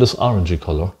taking some of this orangey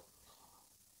colour.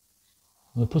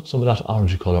 I'll put some of that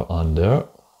orangey colour on there.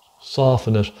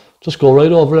 Soften it. Just go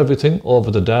right over everything,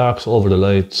 over the darks, over the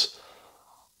lights.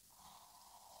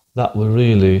 That will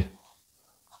really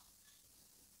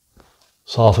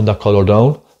soften that colour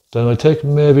down. Then I'll take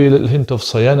maybe a little hint of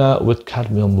sienna with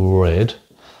cadmium red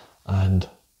and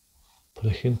put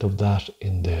a hint of that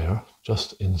in there,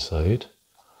 just inside,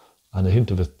 and a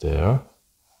hint of it there.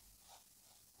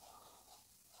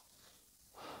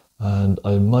 And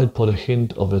I might put a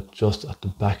hint of it just at the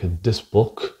back of this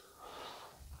book.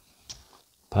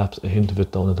 Perhaps a hint of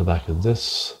it down at the back of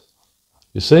this.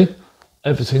 You see,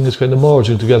 everything is kind of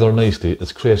merging together nicely.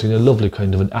 It's creating a lovely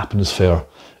kind of an atmosphere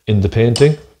in the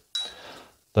painting.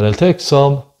 Then I'll take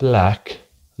some black,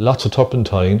 lots of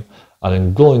turpentine, and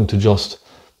I'm going to just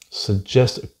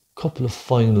suggest a couple of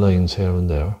fine lines here and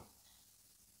there.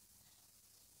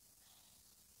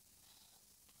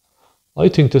 I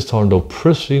think this turned out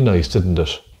pretty nice, didn't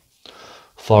it?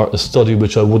 For a study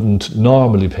which I wouldn't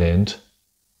normally paint.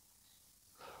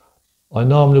 I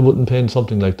normally wouldn't paint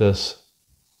something like this.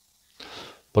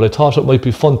 But I thought it might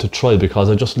be fun to try because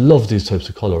I just love these types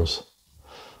of colours.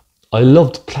 I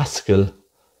loved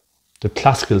the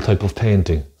classical type of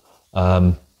painting.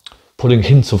 Putting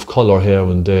hints of colour here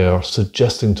and there,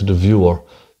 suggesting to the viewer,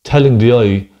 telling the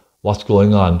eye what's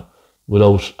going on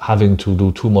without having to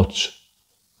do too much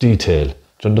detail. Do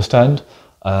you understand?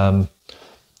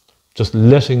 Just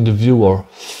letting the viewer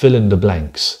fill in the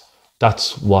blanks.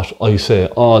 That's what I say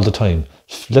all the time.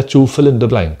 Let you fill in the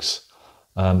blanks.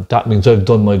 That means I've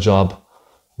done my job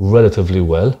relatively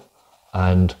well,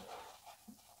 and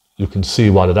you can see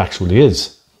what it actually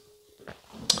is.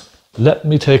 Let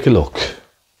me take a look.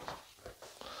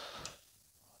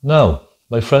 Now,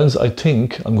 my friends, I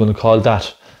think I'm going to call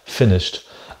that finished.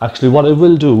 Actually, what I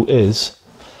will do is,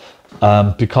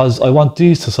 because I want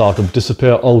these to sort of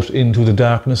disappear out into the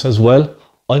darkness as well,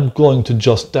 I'm going to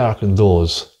just darken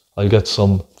those. I'll get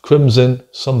some crimson,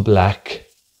 some black,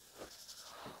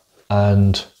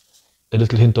 and a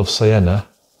little hint of sienna,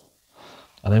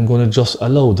 and I'm going to just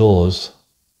allow those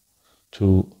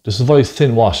to, this is a very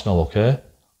thin wash now, okay?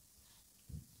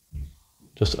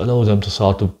 Just allow them to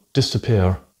sort of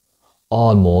disappear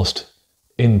almost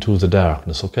into the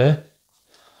darkness, okay?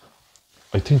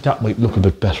 I think that might look a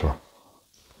bit better.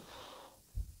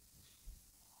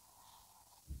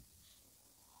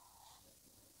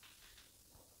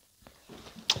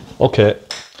 Okay,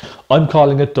 I'm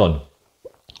calling it done.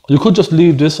 You could just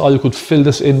leave this, or you could fill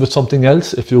this in with something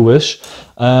else if you wish.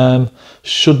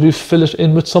 Should we fill it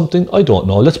in with something? I don't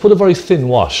know. Let's put a very thin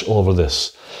wash over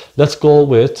this. Let's go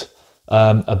with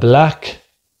a black,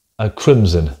 a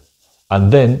crimson,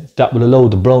 and then that will allow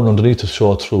the brown underneath to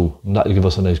show through, and that will give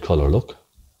us a nice colour, look.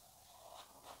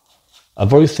 A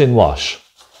very thin wash,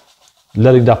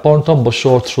 letting that burnt umber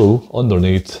show through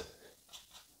underneath.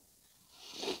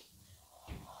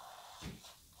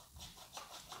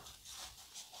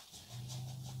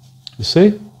 You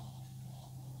see?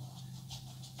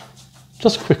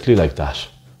 Just quickly like that.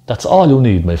 That's all you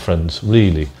need, my friends,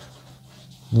 really.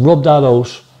 Rub that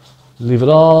out, leave it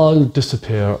all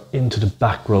disappear into the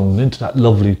background, into that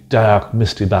lovely dark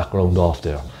misty background off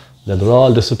there. Let it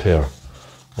all disappear,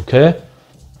 okay?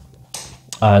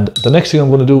 And the next thing I'm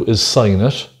going to do is sign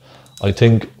it. I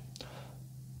think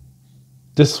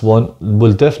this one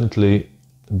will definitely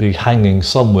be hanging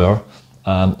somewhere.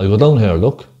 I go down here,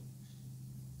 look.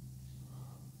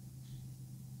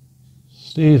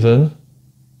 Stephen,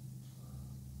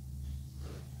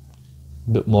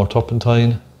 a bit more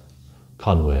turpentine,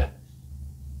 Conway.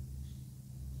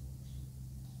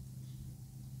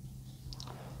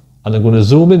 And I'm going to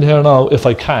zoom in here now if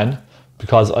I can,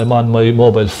 because I'm on my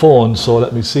mobile phone, so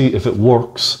let me see if it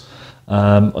works.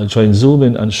 I'll try and zoom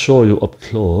in and show you up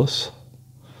close.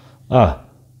 And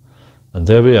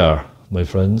there we are, my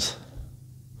friends.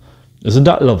 Isn't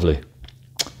that lovely?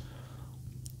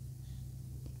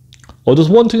 Oh, there's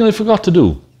one thing I forgot to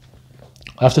do.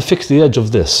 I have to fix the edge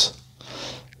of this.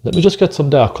 Let me just get some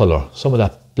dark colour, some of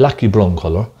that blacky brown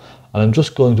colour, and I'm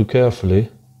just going to carefully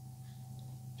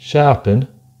sharpen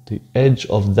the edge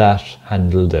of that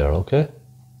handle there, okay?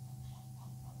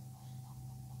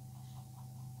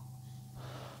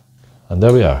 And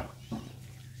there we are.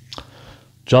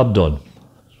 Job done.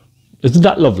 Isn't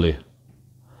that lovely?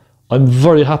 I'm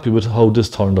very happy with how this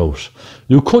turned out.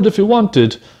 You could, if you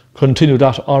wanted, continue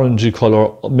that orangey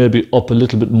colour, maybe up a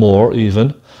little bit more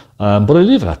even, but I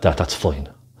leave it at that, that's fine.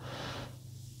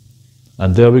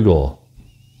 And there we go.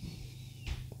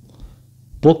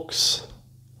 Books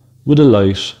with a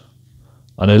light,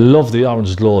 and I love the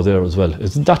orange glow there as well.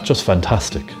 Isn't that just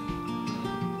fantastic?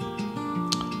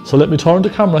 So let me turn the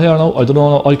camera here now. I don't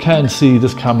know, I can't see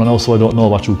this camera now, so I don't know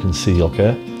what you can see,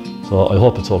 okay? So I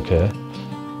hope it's okay.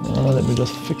 Let me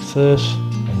just fix it,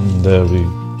 and there we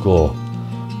go.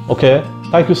 Okay,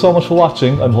 thank you so much for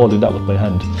watching. I'm holding that with my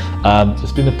hand.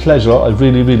 It's been a pleasure. I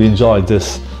really enjoyed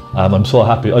this. I'm so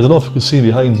happy. I don't know if you can see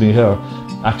behind me here,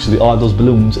 actually all those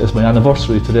balloons. It's my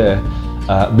anniversary today.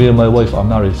 Me and my wife are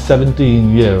married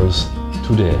 17 years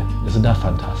today. Isn't that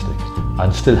fantastic?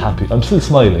 I'm still happy. I'm still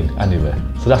smiling anyway,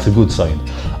 so that's a good sign.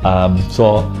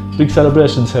 So big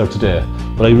celebrations here today,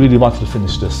 but I really wanted to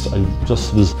finish this. I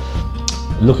just was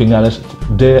looking at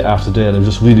it day after day, and I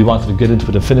just really wanted to get into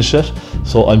it and finish it.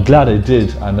 So I'm glad I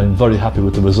did, and I'm very happy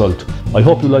with the result. I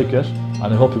hope you like it,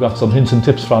 and I hope you got some hints and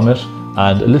tips from it,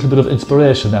 and a little bit of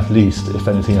inspiration at least, if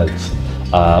anything else.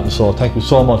 So thank you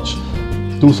so much.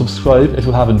 Do subscribe if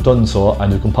you haven't done so,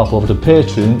 and you can pop over to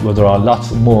Patreon, where there are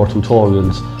lots more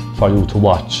tutorials for you to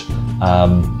watch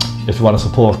if you want to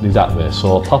support me that way.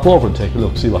 So pop over and take a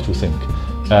look, see what you think.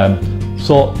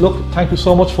 So look, thank you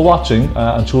so much for watching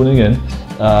and tuning in.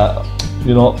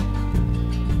 You know,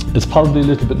 it's probably a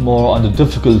little bit more on the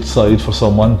difficult side for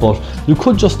someone, but you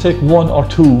could just take one or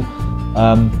two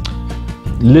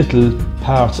little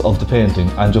parts of the painting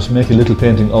and just make a little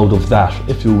painting out of that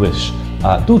if you wish.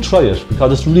 Do try it,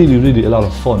 because it's really a lot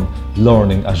of fun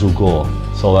learning as you go.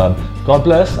 So God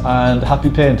bless and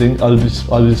happy painting. I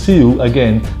will see you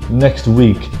again next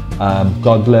week.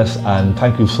 God bless, and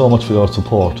thank you so much for your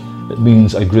support. It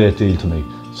means a great deal to me.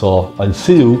 So I'll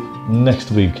see you next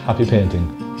week. Happy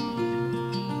painting.